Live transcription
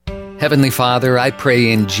Heavenly Father, I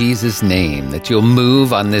pray in Jesus' name that you'll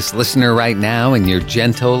move on this listener right now in your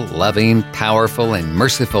gentle, loving, powerful, and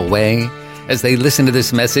merciful way as they listen to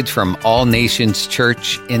this message from All Nations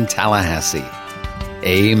Church in Tallahassee.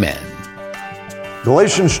 Amen.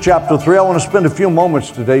 Galatians chapter 3, I want to spend a few moments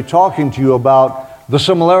today talking to you about the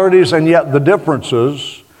similarities and yet the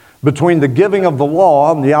differences between the giving of the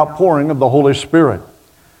law and the outpouring of the Holy Spirit.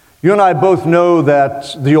 You and I both know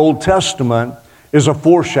that the Old Testament is a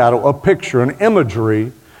foreshadow, a picture, an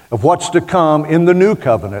imagery of what's to come in the New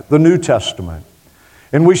Covenant, the New Testament.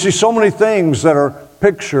 And we see so many things that are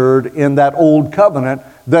pictured in that Old Covenant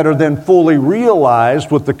that are then fully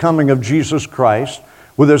realized with the coming of Jesus Christ,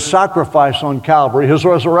 with His sacrifice on Calvary, His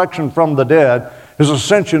resurrection from the dead, His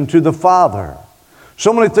ascension to the Father.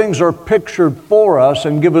 So many things are pictured for us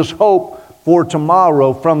and give us hope for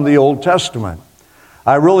tomorrow from the Old Testament.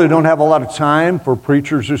 I really don't have a lot of time for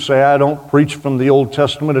preachers who say, I don't preach from the Old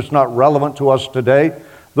Testament, it's not relevant to us today.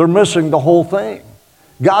 They're missing the whole thing.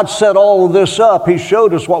 God set all of this up. He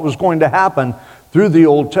showed us what was going to happen through the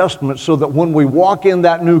Old Testament so that when we walk in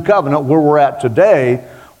that new covenant where we're at today,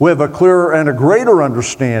 we have a clearer and a greater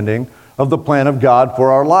understanding of the plan of God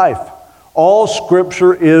for our life. All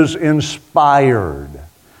Scripture is inspired,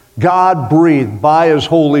 God-breathed by His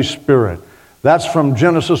Holy Spirit. That's from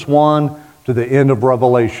Genesis 1 to the end of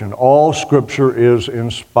Revelation. All Scripture is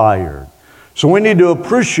inspired. So we need to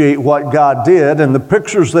appreciate what God did and the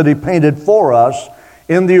pictures that He painted for us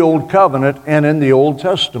in the Old Covenant and in the Old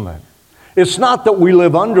Testament. It's not that we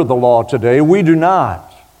live under the law today. We do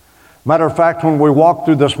not. Matter of fact, when we walk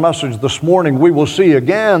through this message this morning, we will see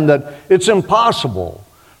again that it's impossible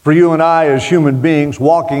for you and I as human beings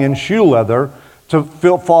walking in shoe leather to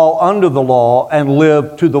fall under the law and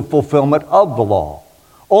live to the fulfillment of the law.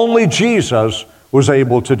 Only Jesus was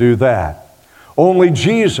able to do that. Only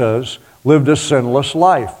Jesus lived a sinless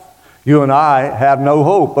life. You and I have no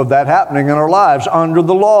hope of that happening in our lives under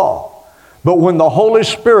the law. But when the Holy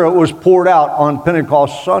Spirit was poured out on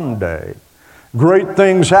Pentecost Sunday, great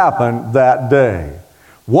things happened that day.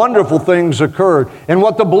 Wonderful things occurred. And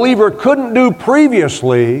what the believer couldn't do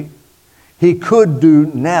previously, he could do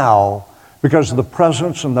now because of the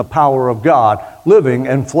presence and the power of God living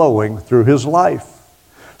and flowing through his life.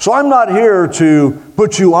 So I'm not here to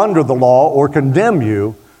put you under the law or condemn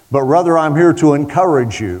you, but rather I'm here to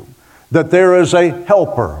encourage you that there is a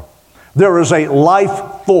helper. There is a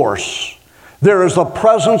life force. There is the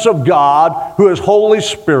presence of God who is Holy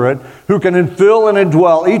Spirit, who can infill and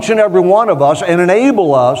indwell each and every one of us and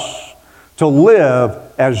enable us to live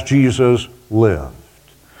as Jesus lived.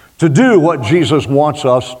 To do what Jesus wants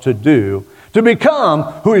us to do. To become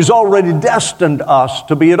who He's already destined us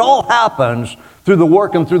to be. It all happens through the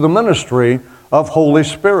work and through the ministry of Holy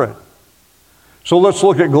Spirit. So let's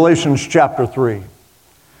look at Galatians chapter 3.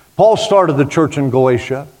 Paul started the church in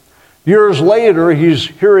Galatia. Years later, he's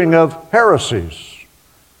hearing of heresies,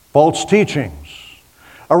 false teachings,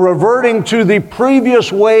 a reverting to the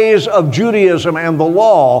previous ways of Judaism and the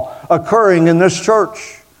law occurring in this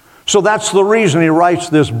church. So that's the reason he writes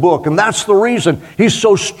this book, and that's the reason he's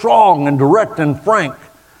so strong and direct and frank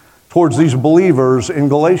towards these believers in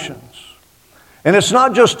Galatians. And it's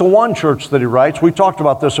not just the one church that he writes. We talked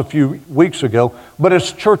about this a few weeks ago, but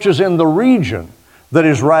it's churches in the region that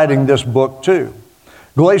he's writing this book to.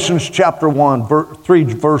 Galatians chapter 3,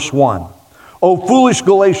 verse 1. O foolish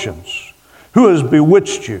Galatians, who has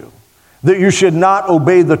bewitched you, that you should not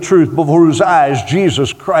obey the truth before whose eyes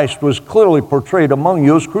Jesus Christ was clearly portrayed among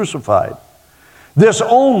you as crucified? This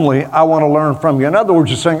only I want to learn from you. In other words,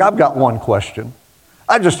 he's saying, I've got one question.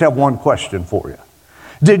 I just have one question for you.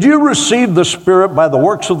 Did you receive the Spirit by the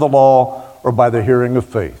works of the law or by the hearing of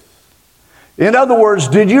faith? In other words,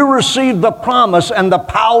 did you receive the promise and the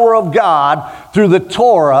power of God through the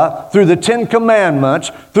Torah, through the Ten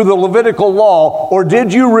Commandments, through the Levitical law, or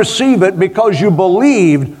did you receive it because you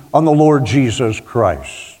believed on the Lord Jesus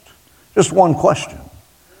Christ? Just one question.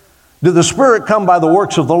 Did the Spirit come by the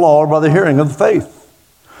works of the law or by the hearing of faith?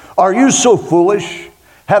 Are you so foolish?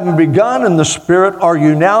 Having begun in the Spirit, are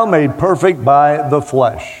you now made perfect by the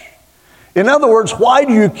flesh? In other words, why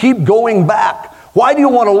do you keep going back? Why do you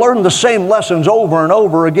want to learn the same lessons over and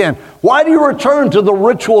over again? Why do you return to the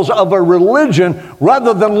rituals of a religion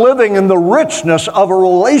rather than living in the richness of a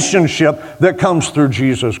relationship that comes through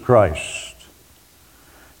Jesus Christ?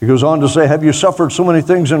 He goes on to say, have you suffered so many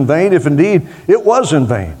things in vain? If indeed it was in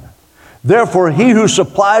vain. Therefore, he who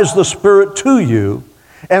supplies the Spirit to you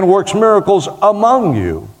and works miracles among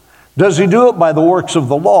you, does he do it by the works of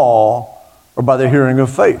the law or by the hearing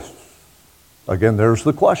of faith? Again, there's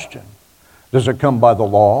the question. Does it come by the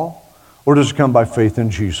law or does it come by faith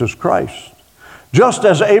in Jesus Christ? Just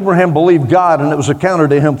as Abraham believed God and it was accounted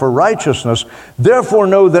to him for righteousness, therefore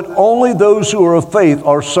know that only those who are of faith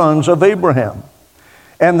are sons of Abraham.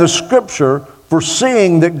 And the scripture,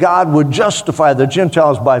 foreseeing that God would justify the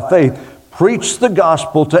Gentiles by faith, preached the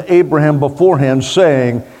gospel to Abraham beforehand,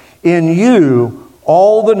 saying, in you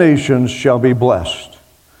all the nations shall be blessed.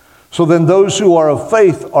 So then those who are of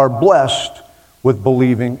faith are blessed with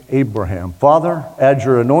believing Abraham. Father, add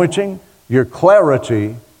your anointing, your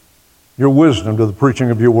clarity, your wisdom to the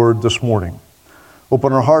preaching of your word this morning.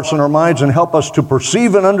 Open our hearts and our minds and help us to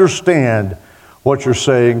perceive and understand what you're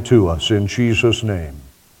saying to us in Jesus' name.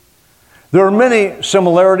 There are many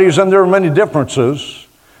similarities and there are many differences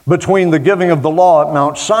between the giving of the law at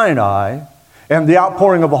Mount Sinai and the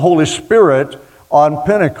outpouring of the Holy Spirit on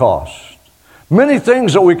Pentecost. Many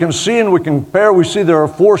things that we can see and we can compare. We see there are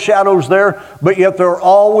foreshadows there, but yet there are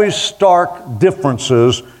always stark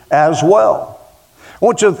differences as well. I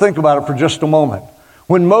want you to think about it for just a moment.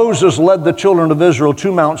 When Moses led the children of Israel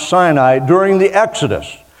to Mount Sinai during the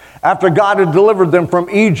Exodus, after God had delivered them from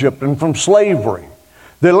Egypt and from slavery,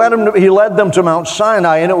 he led them to Mount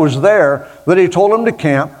Sinai, and it was there that he told them to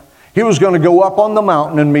camp. He was going to go up on the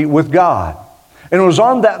mountain and meet with God. And it was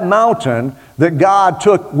on that mountain that God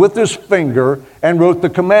took with his finger and wrote the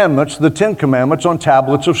commandments, the 10 commandments, on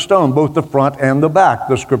tablets of stone, both the front and the back,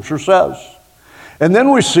 the scripture says. And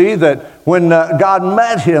then we see that when God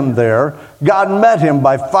met him there, God met him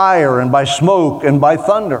by fire and by smoke and by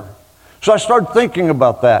thunder. So I started thinking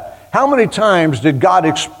about that. How many times did God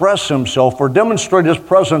express himself or demonstrate his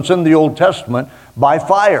presence in the Old Testament by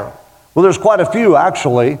fire? Well, there's quite a few,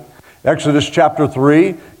 actually. Exodus chapter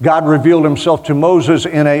 3, God revealed himself to Moses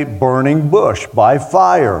in a burning bush by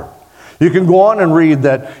fire. You can go on and read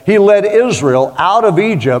that he led Israel out of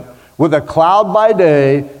Egypt with a cloud by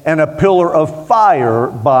day and a pillar of fire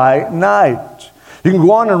by night. You can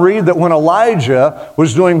go on and read that when Elijah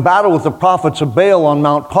was doing battle with the prophets of Baal on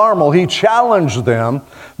Mount Carmel, he challenged them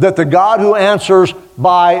that the God who answers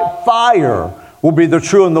by fire will be the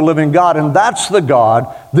true and the living God, and that's the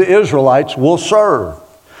God the Israelites will serve.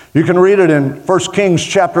 You can read it in 1 Kings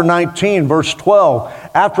chapter 19, verse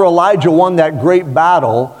 12. After Elijah won that great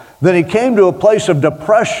battle, then he came to a place of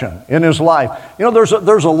depression in his life. You know,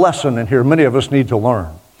 there's a lesson in here many of us need to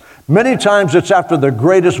learn. Many times it's after the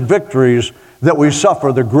greatest victories that we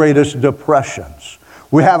suffer the greatest depressions.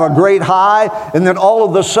 We have a great high, and then all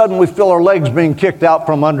of a sudden we feel our legs being kicked out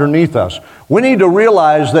from underneath us. We need to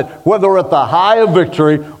realize that whether we're at the high of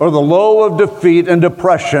victory or the low of defeat and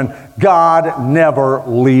depression, God never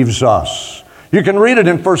leaves us. You can read it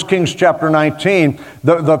in 1 Kings chapter 19.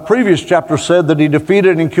 The previous chapter said that he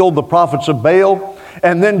defeated and killed the prophets of Baal.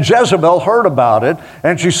 And then Jezebel heard about it,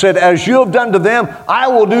 and she said, as you have done to them, I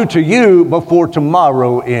will do to you before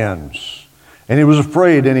tomorrow ends. And he was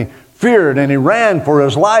afraid, and he feared, and he ran for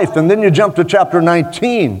his life. And then you jump to chapter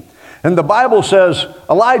 19, and the Bible says,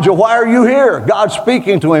 Elijah, why are you here? God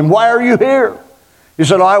speaking to him, why are you here? He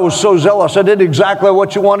said, I was so zealous. I did exactly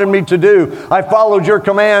what you wanted me to do. I followed your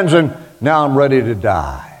commands, and now I'm ready to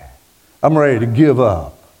die. I'm ready to give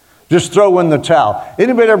up. Just throw in the towel.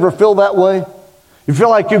 Anybody ever feel that way? You feel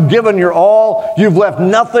like you've given your all, you've left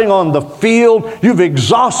nothing on the field, you've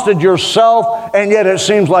exhausted yourself, and yet it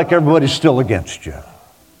seems like everybody's still against you.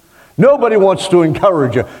 Nobody wants to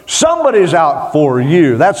encourage you. Somebody's out for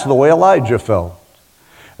you. That's the way Elijah felt.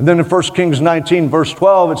 And then in 1 Kings 19, verse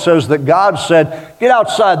 12, it says that God said, get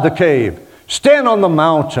outside the cave, stand on the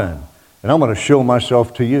mountain, and I'm going to show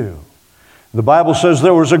myself to you. The Bible says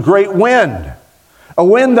there was a great wind. A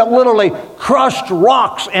wind that literally crushed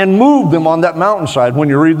rocks and moved them on that mountainside when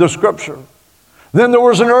you read the scripture. Then there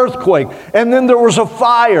was an earthquake, and then there was a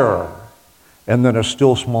fire, and then a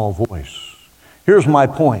still small voice. Here's my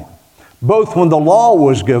point. Both when the law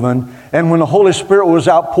was given and when the Holy Spirit was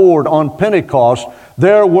outpoured on Pentecost,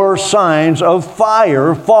 there were signs of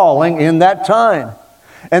fire falling in that time.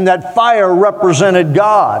 And that fire represented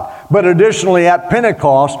God. But additionally, at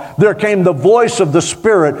Pentecost, there came the voice of the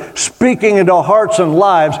Spirit speaking into hearts and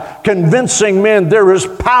lives, convincing men there is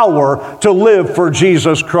power to live for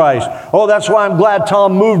Jesus Christ. Oh, that's why I'm glad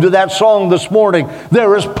Tom moved to that song this morning.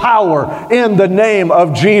 There is power in the name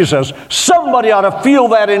of Jesus. Somebody ought to feel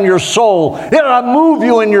that in your soul. It ought to move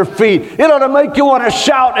you in your feet. It ought to make you want to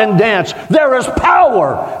shout and dance. There is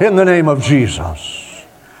power in the name of Jesus.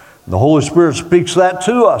 The Holy Spirit speaks that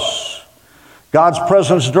to us. God's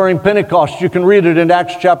presence during Pentecost, you can read it in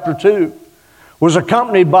Acts chapter 2, was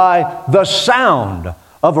accompanied by the sound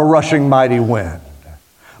of a rushing mighty wind,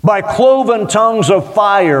 by cloven tongues of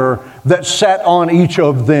fire that sat on each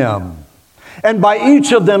of them, and by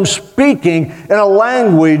each of them speaking in a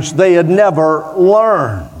language they had never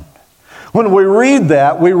learned. When we read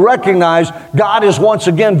that, we recognize God is once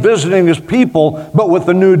again visiting His people, but with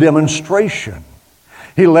a new demonstration.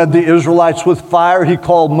 He led the Israelites with fire. He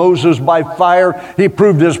called Moses by fire. He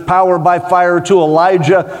proved His power by fire to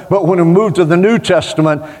Elijah. But when we move to the New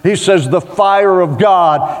Testament, He says the fire of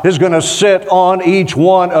God is going to sit on each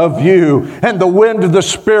one of you. And the wind of the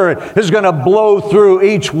Spirit is going to blow through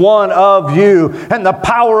each one of you. And the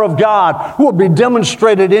power of God will be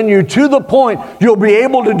demonstrated in you to the point you'll be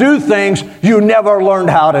able to do things you never learned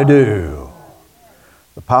how to do.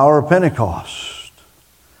 The power of Pentecost.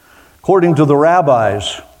 According to the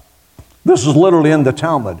rabbis, this is literally in the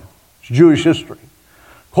Talmud. It's Jewish history.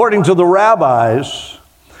 According to the rabbis,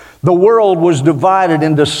 the world was divided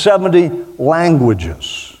into 70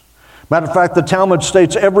 languages. Matter of fact, the Talmud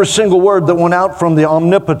states every single word that went out from the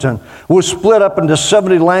Omnipotent was split up into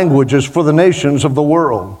 70 languages for the nations of the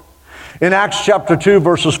world. In Acts chapter 2,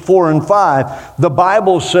 verses 4 and 5, the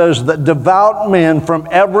Bible says that devout men from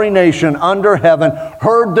every nation under heaven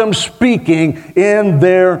heard them speaking in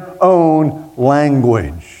their own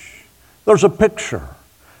language. There's a picture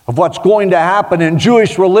of what's going to happen in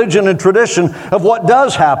Jewish religion and tradition of what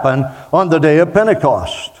does happen on the day of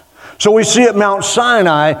Pentecost. So we see at Mount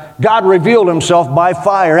Sinai, God revealed Himself by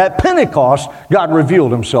fire. At Pentecost, God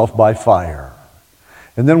revealed Himself by fire.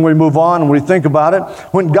 And then we move on and we think about it.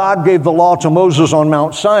 When God gave the law to Moses on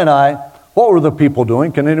Mount Sinai, what were the people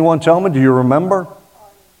doing? Can anyone tell me? Do you remember?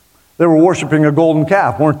 They were worshiping a golden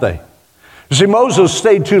calf, weren't they? You see, Moses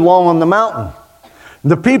stayed too long on the mountain.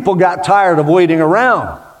 The people got tired of waiting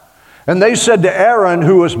around. And they said to Aaron,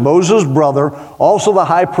 who was Moses' brother, also the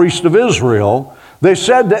high priest of Israel, they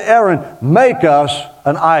said to Aaron, make us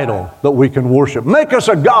an idol that we can worship. Make us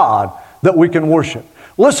a God that we can worship.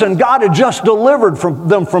 Listen, God had just delivered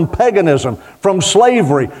them from paganism, from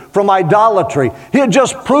slavery, from idolatry. He had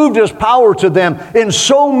just proved His power to them in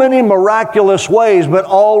so many miraculous ways, but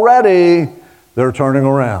already they're turning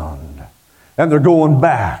around and they're going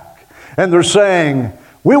back and they're saying,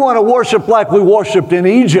 we want to worship like we worshiped in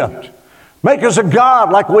Egypt. Make us a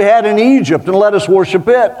God like we had in Egypt and let us worship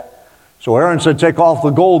it. So Aaron said, take off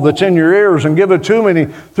the gold that's in your ears and give it to me. And he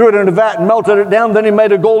threw it in a vat and melted it down. Then he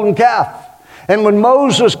made a golden calf. And when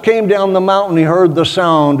Moses came down the mountain, he heard the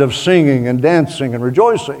sound of singing and dancing and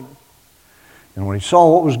rejoicing. And when he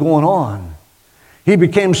saw what was going on, he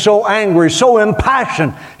became so angry, so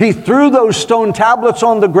impassioned, he threw those stone tablets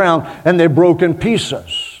on the ground and they broke in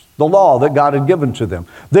pieces. The law that God had given to them.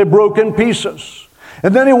 They broke in pieces.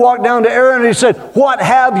 And then he walked down to Aaron and he said, what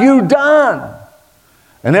have you done?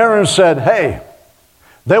 And Aaron said, hey,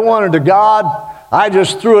 they wanted a God. I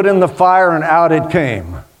just threw it in the fire and out it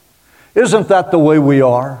came. Isn't that the way we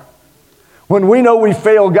are? When we know we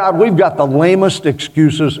fail God, we've got the lamest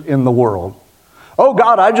excuses in the world. Oh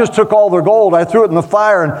God, I just took all their gold, I threw it in the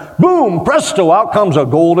fire, and boom, presto, out comes a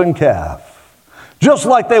golden calf. Just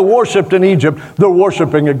like they worshiped in Egypt, they're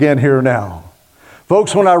worshiping again here now.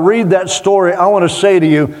 Folks, when I read that story, I want to say to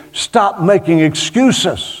you, stop making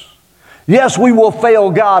excuses. Yes, we will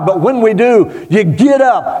fail God, but when we do, you get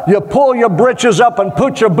up, you pull your britches up and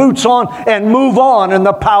put your boots on and move on in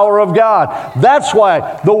the power of God. That's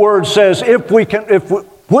why the Word says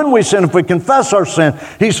when we sin, if we confess our sin,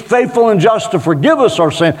 He's faithful and just to forgive us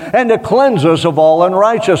our sin and to cleanse us of all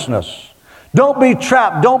unrighteousness. Don't be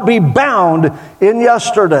trapped, don't be bound in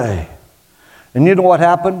yesterday. And you know what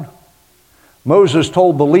happened? Moses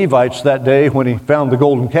told the Levites that day when he found the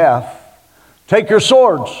golden calf, take your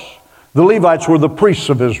swords. The Levites were the priests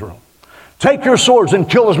of Israel. Take your swords and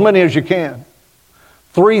kill as many as you can.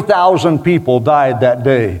 3,000 people died that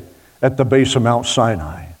day at the base of Mount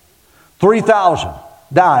Sinai. 3,000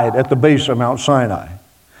 died at the base of Mount Sinai.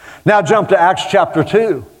 Now jump to Acts chapter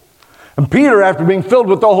 2. And Peter, after being filled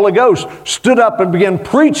with the Holy Ghost, stood up and began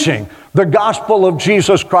preaching the gospel of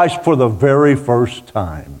Jesus Christ for the very first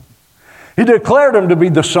time. He declared Him to be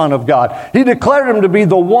the Son of God. He declared Him to be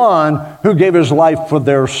the one who gave His life for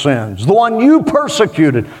their sins. The one you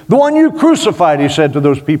persecuted. The one you crucified, He said to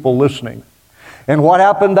those people listening. And what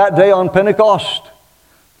happened that day on Pentecost?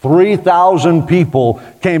 3,000 people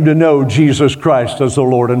came to know Jesus Christ as their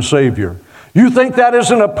Lord and Savior. You think that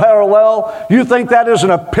isn't a parallel? You think that isn't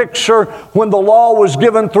a picture? When the law was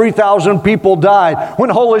given, 3,000 people died. When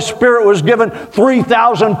the Holy Spirit was given,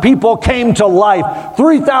 3,000 people came to life.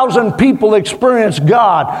 3,000 people experienced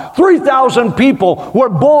God. 3,000 people were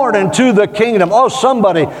born into the kingdom. Oh,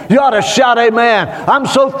 somebody, you ought to shout amen. I'm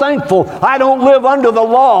so thankful I don't live under the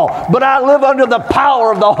law, but I live under the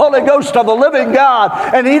power of the Holy Ghost of the living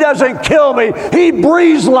God, and He doesn't kill me. He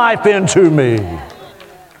breathes life into me.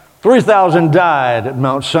 3,000 died at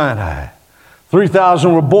Mount Sinai.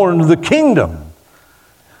 3,000 were born into the kingdom.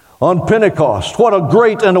 on Pentecost. What a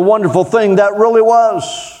great and a wonderful thing that really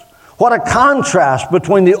was. What a contrast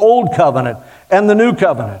between the Old Covenant and the New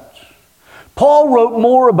Covenant. Paul wrote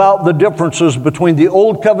more about the differences between the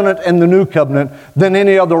Old Covenant and the New Covenant than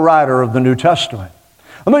any other writer of the New Testament.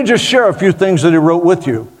 Let me just share a few things that he wrote with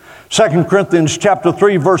you. 2 Corinthians chapter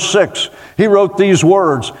 3, verse 6, he wrote these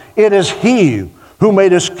words, "It is He who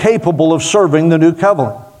made us capable of serving the New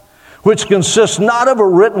Covenant, which consists not of a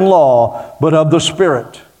written law, but of the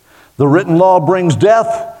Spirit. The written law brings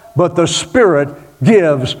death, but the Spirit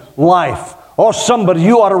gives life." Oh, somebody,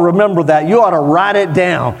 you ought to remember that. You ought to write it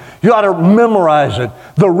down. You ought to memorize it.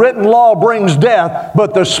 The written law brings death,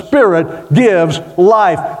 but the Spirit gives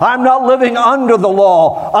life. I'm not living under the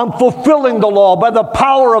law. I'm fulfilling the law by the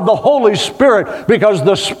power of the Holy Spirit, because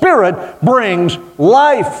the Spirit brings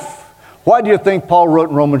life. Why do you think Paul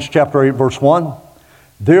wrote in Romans chapter 8, verse 1?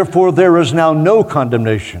 "Therefore there is now no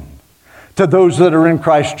condemnation to those that are in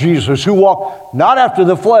Christ Jesus, who walk not after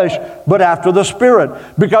the flesh, but after the Spirit."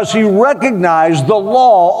 Because he recognized the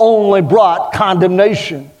law only brought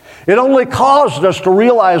condemnation. It only caused us to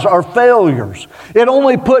realize our failures. It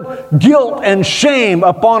only put guilt and shame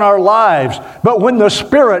upon our lives. But when the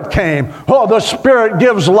Spirit came, oh, the Spirit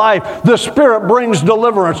gives life. The Spirit brings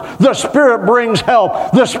deliverance. The Spirit brings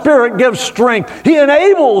help. The Spirit gives strength. He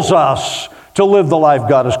enables us to live the life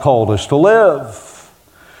God has called us to live.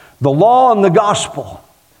 The law and the gospel,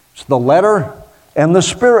 it's the letter and the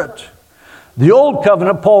Spirit. The Old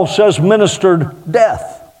Covenant, Paul says, ministered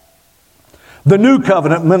death. The New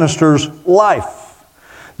Covenant ministers life.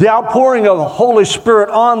 The outpouring of the Holy Spirit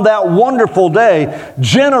on that wonderful day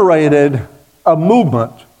generated a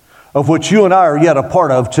movement of which you and I are yet a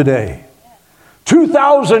part of today.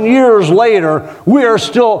 2,000 years later, we are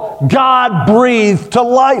still God-breathed to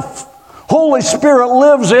life. Holy Spirit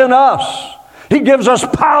lives in us. He gives us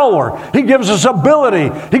power. He gives us ability.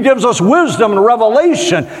 He gives us wisdom and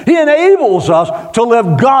revelation. He enables us to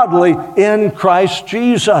live godly in Christ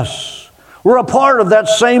Jesus. We're a part of that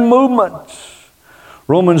same movement.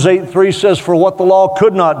 Romans 8:3 says, "For what the law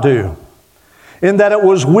could not do, in that it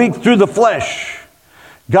was weak through the flesh,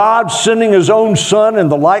 God, sending His own Son in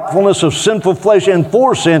the likeness of sinful flesh and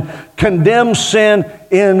for sin, condemned sin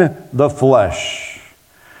in the flesh."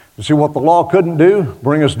 You see what the law couldn't do?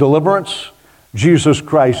 Bring us deliverance. Jesus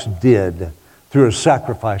Christ did through His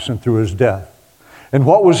sacrifice and through His death. And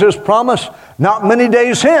what was His promise? "Not many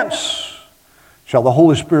days hence shall the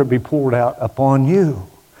Holy Spirit be poured out upon you."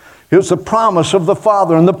 It was the promise of the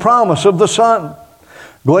Father and the promise of the Son.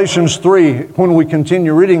 Galatians 3, when we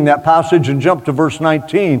continue reading that passage and jump to verse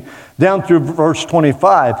 19, down through verse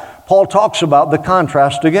 25, Paul talks about the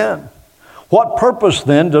contrast again. What purpose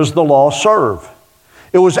then does the law serve?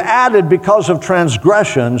 It was added because of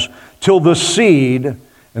transgressions till the seed,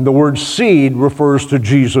 and the word seed refers to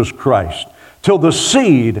Jesus Christ, till the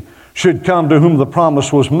seed should come to whom the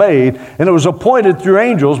promise was made, and it was appointed through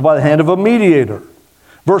angels by the hand of a mediator.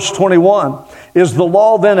 Verse 21, is the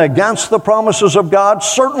law then against the promises of God?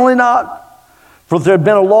 Certainly not. For if there had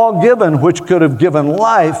been a law given which could have given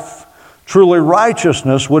life, truly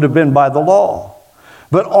righteousness would have been by the law.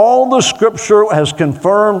 But all the Scripture has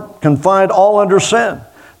confined all under sin,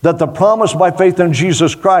 that the promise by faith in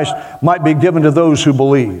Jesus Christ might be given to those who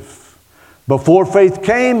believe. Before faith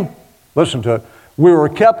came, listen to it, we were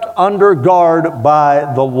kept under guard by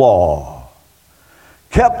the law,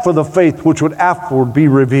 kept for the faith which would afterward be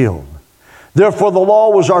revealed. Therefore the law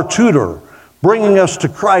was our tutor, bringing us to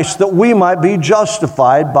Christ that we might be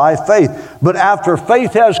justified by faith. But after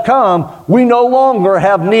faith has come, we no longer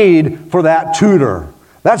have need for that tutor.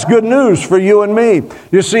 That's good news for you and me.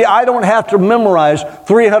 You see, I don't have to memorize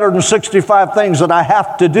 365 things that I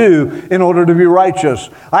have to do in order to be righteous.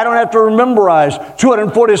 I don't have to memorize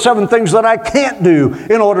 247 things that I can't do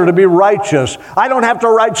in order to be righteous. I don't have to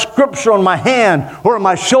write Scripture on my hand or on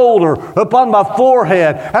my shoulder, upon my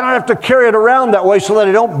forehead. I don't have to carry it around that way so that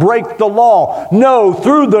I don't break the law. No,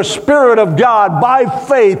 through the Spirit of God, by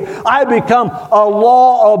faith, I become a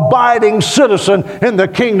law-abiding citizen in the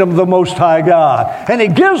kingdom of the Most High God. And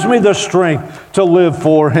He gives me the strength to live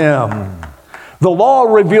for Him. The law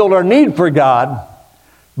revealed our need for God,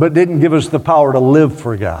 but didn't give us the power to live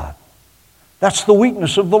for God. That's the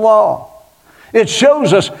weakness of the law. It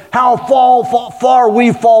shows us how far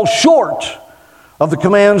we fall short of the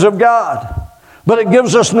commands of God, but it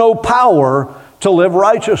gives us no power to live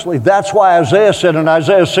righteously. That's why Isaiah said in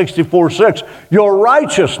Isaiah 64:6, your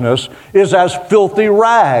righteousness is as filthy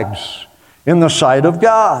rags in the sight of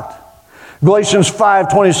God. Galatians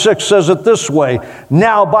 5:26 says it this way,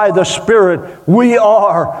 now by the Spirit we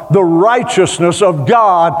are the righteousness of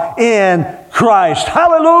God in Christ.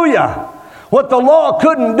 Hallelujah! What the law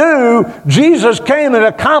couldn't do, Jesus came and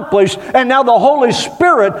accomplished, and now the Holy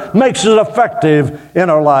Spirit makes it effective in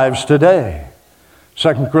our lives today.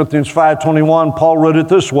 2 Corinthians 5:21, Paul wrote it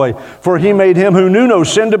this way, "For he made him who knew no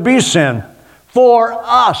sin to be sin for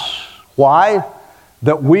us." Why?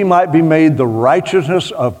 That we might be made the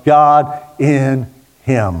righteousness of God in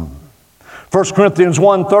him. 1 Corinthians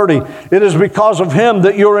 1:30, "It is because of him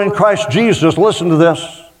that you're in Christ Jesus," listen to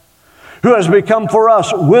this, "who has become for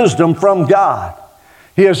us wisdom from God.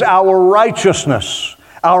 He is our righteousness,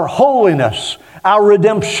 our holiness, our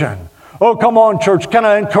redemption." Oh, come on, church. Can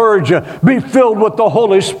I encourage you? Be filled with the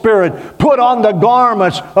Holy Spirit. Put on the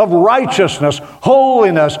garments of righteousness,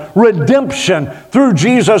 holiness, redemption through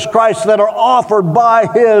Jesus Christ that are offered by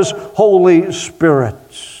His Holy Spirit.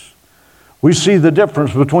 We see the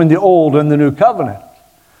difference between the old and the new covenant.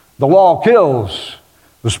 The law kills,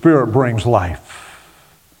 the Spirit brings life.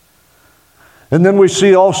 And then we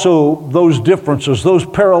see also those differences, those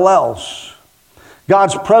parallels.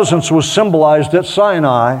 God's presence was symbolized at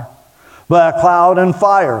Sinai by a cloud and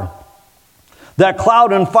fire. That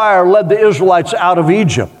cloud and fire led the Israelites out of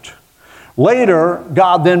Egypt. Later,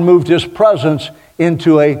 God then moved His presence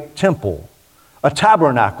into a temple, a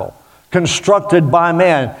tabernacle, constructed by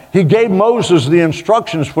man. He gave Moses the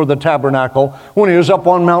instructions for the tabernacle when he was up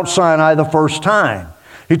on Mount Sinai the first time.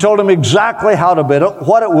 He told him exactly how to build it,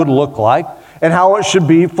 what it would look like, and how it should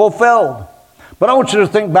be fulfilled. But I want you to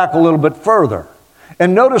think back a little bit further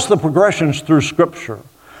and notice the progressions through Scripture.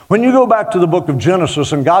 When you go back to the book of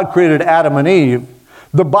Genesis and God created Adam and Eve,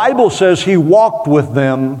 the Bible says He walked with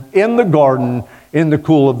them in the garden in the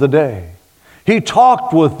cool of the day. He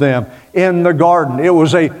talked with them in the garden. It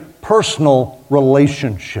was a personal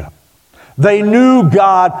relationship. They knew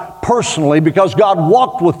God personally because God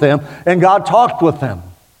walked with them and God talked with them.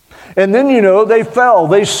 And then, they fell,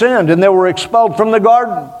 they sinned, and they were expelled from the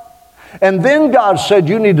garden. And then God said,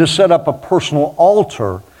 you need to set up a personal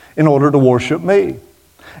altar in order to worship me.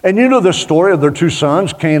 And you know the story of their two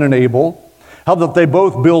sons, Cain and Abel, how that they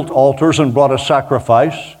both built altars and brought a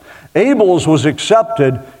sacrifice. Abel's was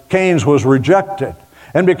accepted, Cain's was rejected.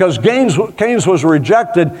 And because Cain's was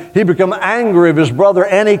rejected, he became angry of his brother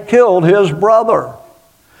and he killed his brother.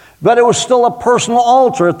 But it was still a personal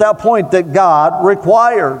altar at that point that God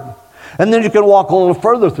required. And then you can walk a little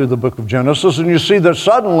further through the book of Genesis and you see that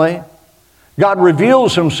suddenly God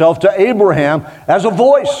reveals Himself to Abraham as a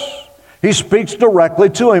voice. He speaks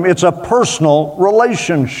directly to him. It's a personal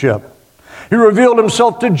relationship. He revealed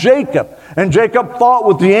Himself to Jacob, and Jacob fought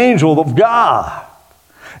with the angel of God.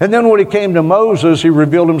 And then when He came to Moses, He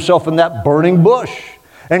revealed Himself in that burning bush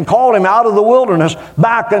and called him out of the wilderness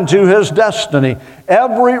back into his destiny.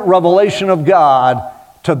 Every revelation of God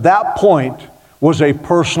to that point was a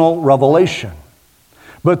personal revelation.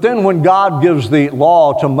 But then when God gives the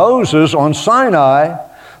law to Moses on Sinai,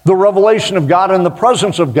 the revelation of God and the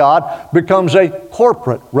presence of God becomes a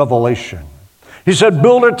corporate revelation. He said,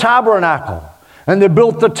 build a tabernacle. And they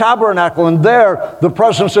built the tabernacle, and there the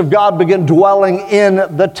presence of God began dwelling in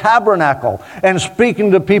the tabernacle and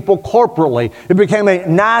speaking to people corporately. It became a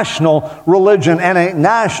national religion and a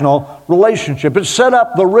national relationship. It set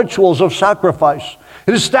up the rituals of sacrifice.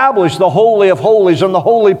 It established the Holy of Holies and the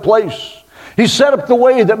holy place. He set up the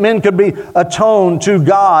way that men could be atoned to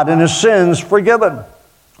God and His sins forgiven.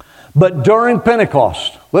 But during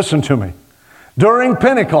Pentecost, listen to me, during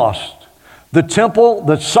Pentecost, the temple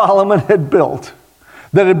that Solomon had built,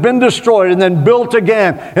 that had been destroyed and then built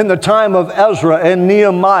again in the time of Ezra and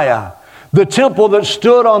Nehemiah, the temple that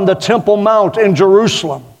stood on the Temple Mount in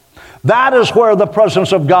Jerusalem, that is where the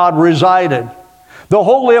presence of God resided. The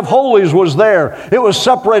Holy of Holies was there. It was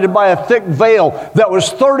separated by a thick veil that was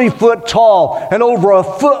 30 foot tall and over a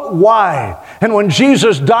foot wide. And when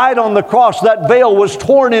Jesus died on the cross, that veil was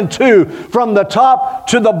torn in two from the top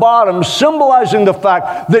to the bottom, symbolizing the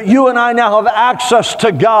fact that you and I now have access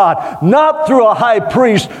to God, not through a high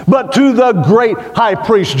priest, but to the great high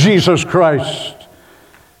priest, Jesus Christ.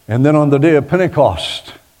 And then on the day of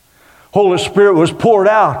Pentecost, Holy Spirit was poured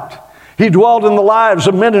out. He dwelled in the lives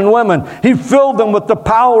of men and women. He filled them with the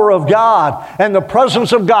power of God. And the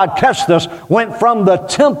presence of God, catch this, went from the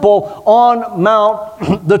temple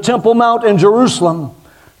on the Temple Mount in Jerusalem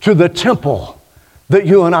to the temple that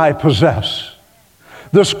you and I possess.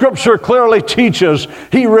 The Scripture clearly teaches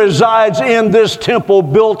He resides in this temple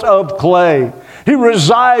built of clay. He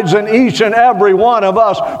resides in each and every one of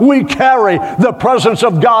us. We carry the presence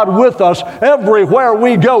of God with us everywhere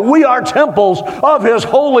we go. We are temples of His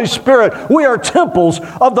Holy Spirit. We are temples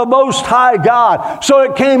of the Most High God. So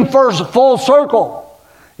it came first full circle.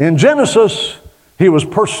 In Genesis, He was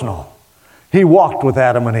personal. He walked with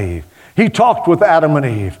Adam and Eve. He talked with Adam and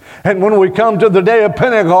Eve. And when we come to the day of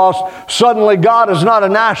Pentecost, suddenly God is not a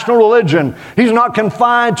national religion. He's not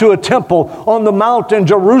confined to a temple on the mount in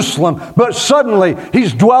Jerusalem, but suddenly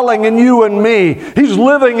He's dwelling in you and me. He's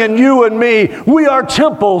living in you and me. We are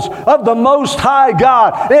temples of the Most High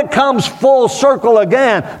God. It comes full circle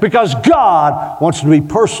again because God wants to be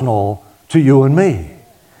personal to you and me.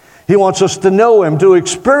 He wants us to know Him, to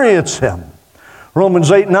experience Him. Romans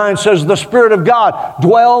 8:9 says, the Spirit of God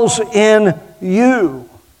dwells in you.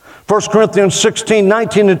 1 Corinthians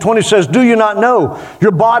 16:19 and 20 says, do you not know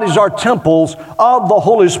your bodies are temples of the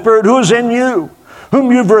Holy Spirit who is in you,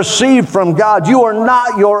 whom you've received from God? You are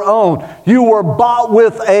not your own. You were bought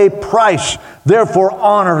with a price. Therefore,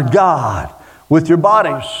 honor God with your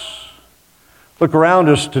bodies. Look around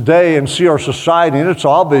us today and see our society, and it's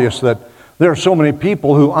obvious that there are so many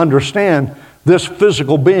people who understand this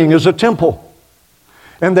physical being is a temple.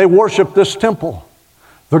 And they worship this temple.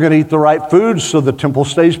 They're going to eat the right foods so the temple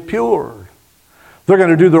stays pure. They're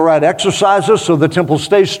going to do the right exercises so the temple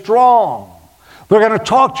stays strong. They're going to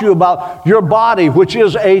talk to you about your body, which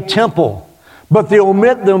is a temple. But they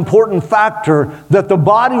omit the important factor that the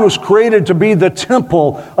body was created to be the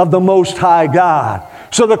temple of the Most High God.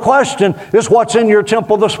 So the question is, what's in your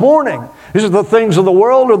temple this morning? Is it the things of the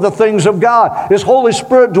world or the things of God? Is Holy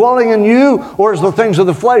Spirit dwelling in you, or is the things of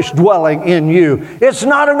the flesh dwelling in you? It's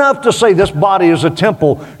not enough to say this body is a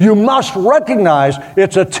temple. You must recognize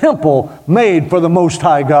it's a temple made for the Most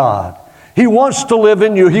High God. He wants to live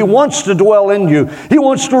in you. He wants to dwell in you. He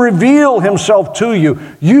wants to reveal Himself to you.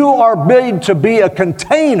 You are made to be a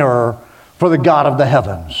container for the God of the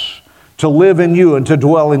heavens, to live in you and to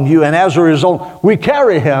dwell in you. And as a result, we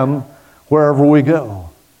carry Him wherever we go.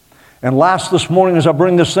 And last this morning, as I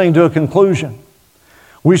bring this thing to a conclusion,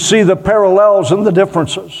 we see the parallels and the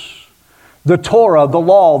differences. The Torah, the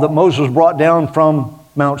law that Moses brought down from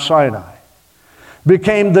Mount Sinai,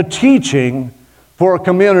 became the teaching for a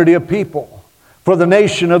community of people, for the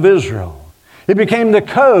nation of Israel. It became the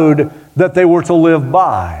code that they were to live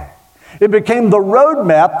by. It became the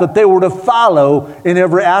roadmap that they were to follow in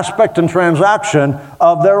every aspect and transaction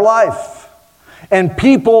of their life. And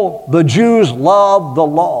people, the Jews, loved the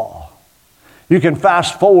law. You can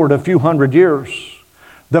fast forward a few hundred years.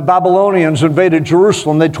 The Babylonians invaded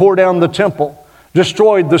Jerusalem. They tore down the temple,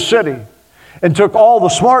 destroyed the city, and took all the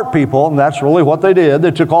smart people, and that's really what they did.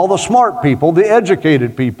 They took all the smart people, the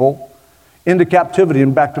educated people, into captivity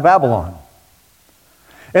and back to Babylon.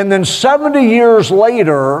 And then 70 years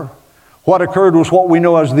later, what occurred was what we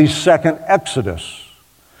know as the Second Exodus.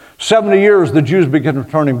 70 years, the Jews began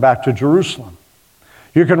returning back to Jerusalem.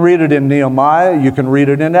 You can read it in Nehemiah. You can read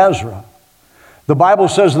it in Ezra. The Bible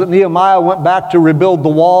says that Nehemiah went back to rebuild the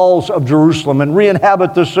walls of Jerusalem and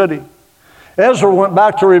re-inhabit the city. Ezra went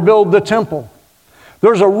back to rebuild the temple.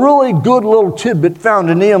 There's a really good little tidbit found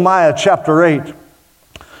in Nehemiah chapter 8,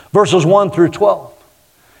 verses 1 through 12.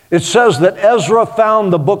 It says that Ezra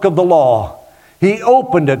found the book of the law. He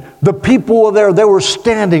opened it. The people were there. They were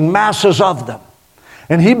standing, masses of them.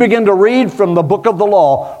 And he began to read from the book of the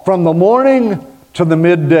law from the morning to the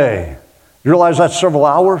midday. You realize that's several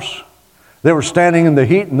hours? They were standing in the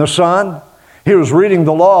heat and the sun. He was reading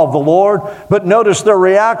the law of the Lord. But notice their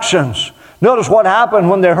reactions. Notice what happened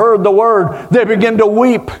when they heard the word. They began to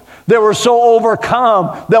weep. They were so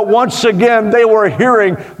overcome that once again they were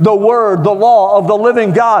hearing the word, the law of the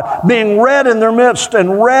living God being read in their midst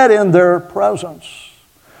and read in their presence.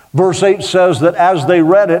 Verse 8 says that as they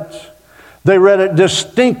read it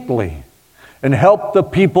distinctly and helped the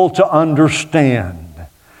people to understand.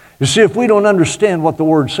 You see, if we don't understand what the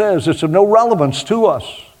Word says, it's of no relevance to us.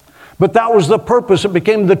 But that was the purpose. It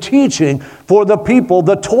became the teaching for the people.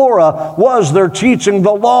 The Torah was their teaching.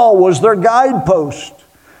 The law was their guidepost.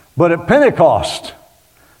 But at Pentecost,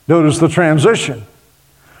 notice the transition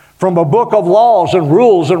from a book of laws and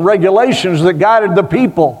rules and regulations that guided the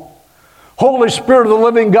people. Holy Spirit of the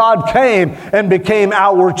living God came and became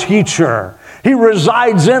our teacher. He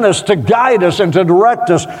resides in us to guide us and to direct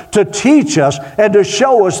us, to teach us and to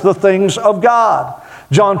show us the things of God.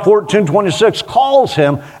 John 14:26 calls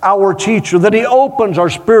Him our teacher, that He opens our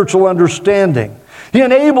spiritual understanding. He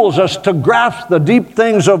enables us to grasp the deep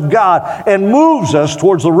things of God and moves us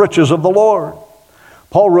towards the riches of the Lord.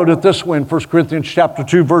 Paul wrote it this way in 1 Corinthians chapter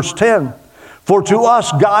 2, verse 10. For to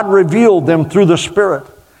us God revealed them through the Spirit.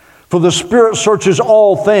 For the Spirit searches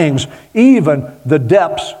all things, even the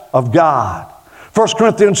depths of God. 1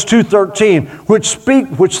 Corinthians 2:13,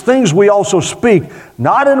 which things we also speak,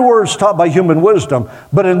 not in words taught by human wisdom,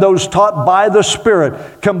 but in those taught by the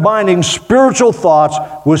Spirit, combining spiritual thoughts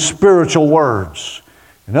with spiritual words.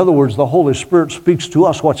 In other words, the Holy Spirit speaks to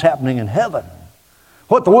us what's happening in heaven,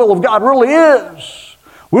 what the will of God really is.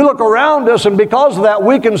 We look around us, and because of that,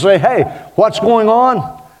 we can say, hey, what's going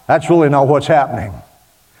on? That's really not what's happening.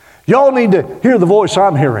 Y'all need to hear the voice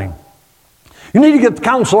I'm hearing. You need to get the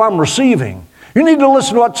counsel I'm receiving. You need to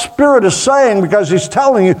listen to what Spirit is saying, because He's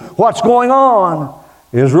telling you what's going on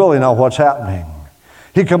is really not what's happening.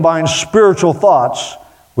 He combines spiritual thoughts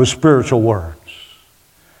with spiritual words.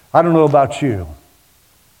 I don't know about you,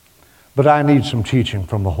 but I need some teaching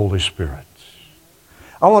from the Holy Spirit.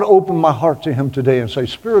 I want to open my heart to Him today and say,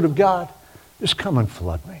 Spirit of God, just come and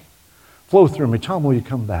flood me. Flow through me. Tom, will you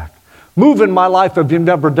come back? Move in my life as you've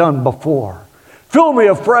never done before. Fill me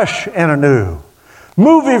afresh and anew.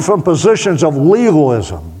 Move me from positions of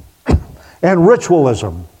legalism and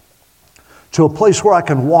ritualism to a place where I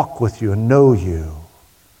can walk with you and know you.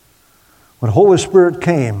 When Holy Spirit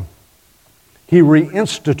came, He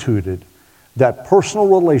reinstituted that personal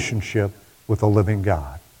relationship with the living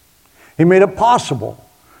God. He made it possible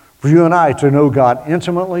for you and I to know God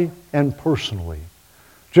intimately and personally,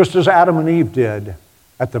 just as Adam and Eve did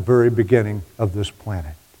at the very beginning of this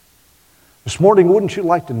planet. This morning, wouldn't you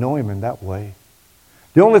like to know Him in that way?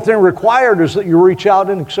 The only thing required is that you reach out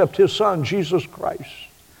and accept His Son, Jesus Christ,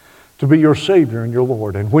 to be your Savior and your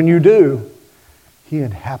Lord. And when you do, He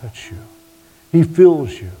inhabits you. He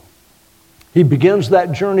fills you. He begins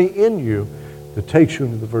that journey in you that takes you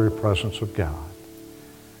into the very presence of God.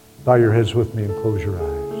 Bow your heads with me and close your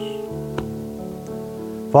eyes.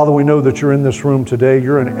 Father, we know that you're in this room today.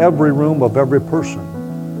 You're in every room of every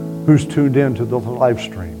person who's tuned in to the live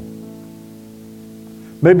stream.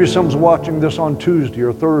 Maybe someone's watching this on Tuesday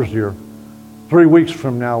or Thursday or 3 weeks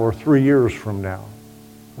from now or 3 years from now.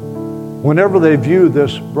 Whenever they view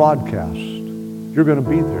this broadcast, you're going to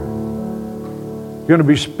be there. You're going to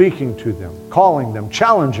be speaking to them, calling them,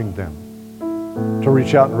 challenging them to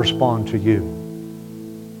reach out and respond to you.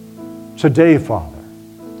 Today, Father,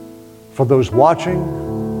 for those watching,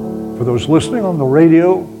 for those listening on the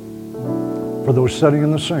radio, for those sitting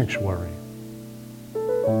in the sanctuary,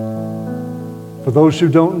 for those who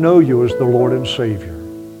don't know you as the Lord and Savior,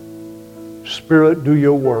 Spirit, do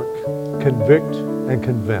your work, convict and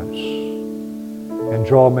convince, and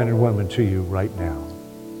draw men and women to you right now.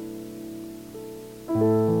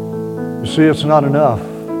 You see, it's not enough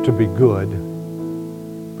to be good,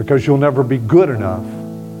 because you'll never be good enough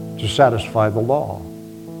to satisfy the law.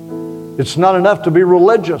 It's not enough to be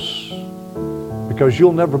religious, because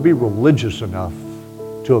you'll never be religious enough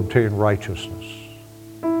to obtain righteousness.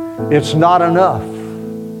 It's not enough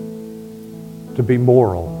to be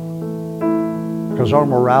moral, because our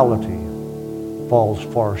morality falls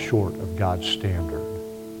far short of God's standard.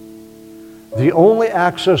 The only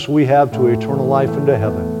access we have to eternal life and to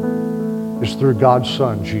heaven is through God's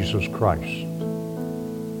Son, Jesus Christ.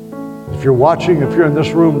 If you're watching, if you're in this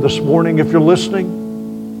room this morning, if you're listening,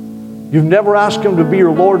 you've never asked Him to be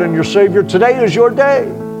your Lord and your Savior, today is your day.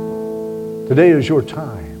 Today is your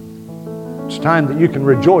time. It's time that you can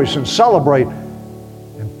rejoice and celebrate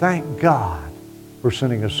and thank God for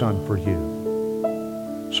sending His Son for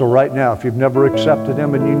you. So right now, if you've never accepted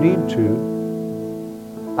Him and you need to,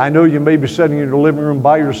 I know you may be sitting in your living room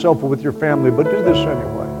by yourself or with your family, but do this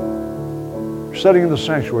anyway. You're sitting in the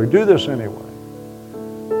sanctuary, do this anyway.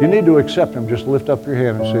 You need to accept Him, just lift up your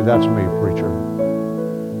hand and say, that's me, preacher.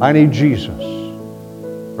 I need Jesus.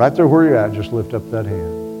 Right there where you're at, just lift up that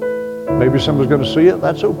hand. Maybe someone's going to see it,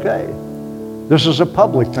 that's okay. This is a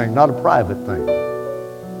public thing, not a private thing.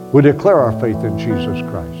 We declare our faith in Jesus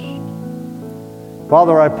Christ.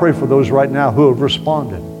 Father, I pray for those right now who have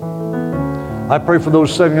responded. I pray for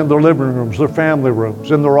those sitting in their living rooms, their family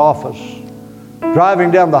rooms, in their office, driving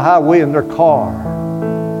down the highway in their car,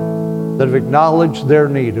 that have acknowledged their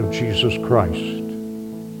need of Jesus Christ.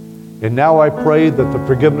 And now I pray that the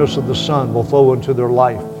forgiveness of the Son will flow into their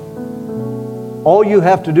life. All you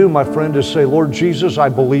have to do, my friend, is say, Lord Jesus, I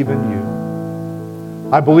believe in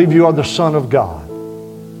you. I believe you are the Son of God.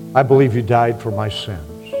 I believe you died for my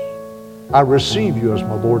sins. I receive you as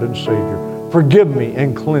my Lord and Savior. Forgive me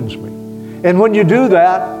and cleanse me. And when you do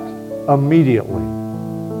that, immediately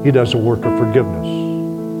He does a work of forgiveness.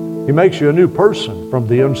 He makes you a new person from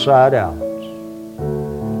the inside out.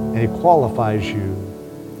 And He qualifies you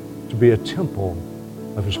to be a temple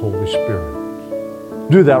of His Holy Spirit.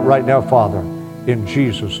 Do that right now, Father. In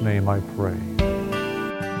Jesus' name I pray.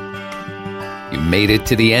 You made it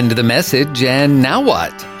to the end of the message, and now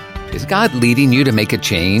what? Is God leading you to make a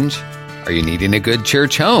change? Are you needing a good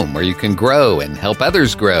church home where you can grow and help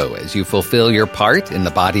others grow as you fulfill your part in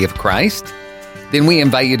the body of Christ? Then we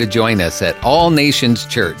invite you to join us at All Nations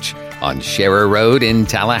Church on Sharer Road in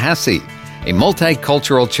Tallahassee a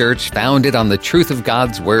multicultural church founded on the truth of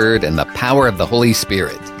God's Word and the power of the Holy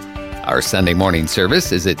Spirit. Our Sunday morning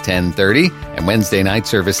service is at 10:30 and Wednesday night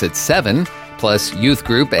service at 7, plus youth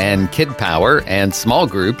group and kid power and small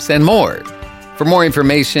groups and more. For more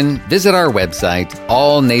information, visit our website,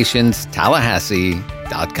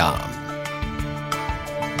 allnationstallahassee.com.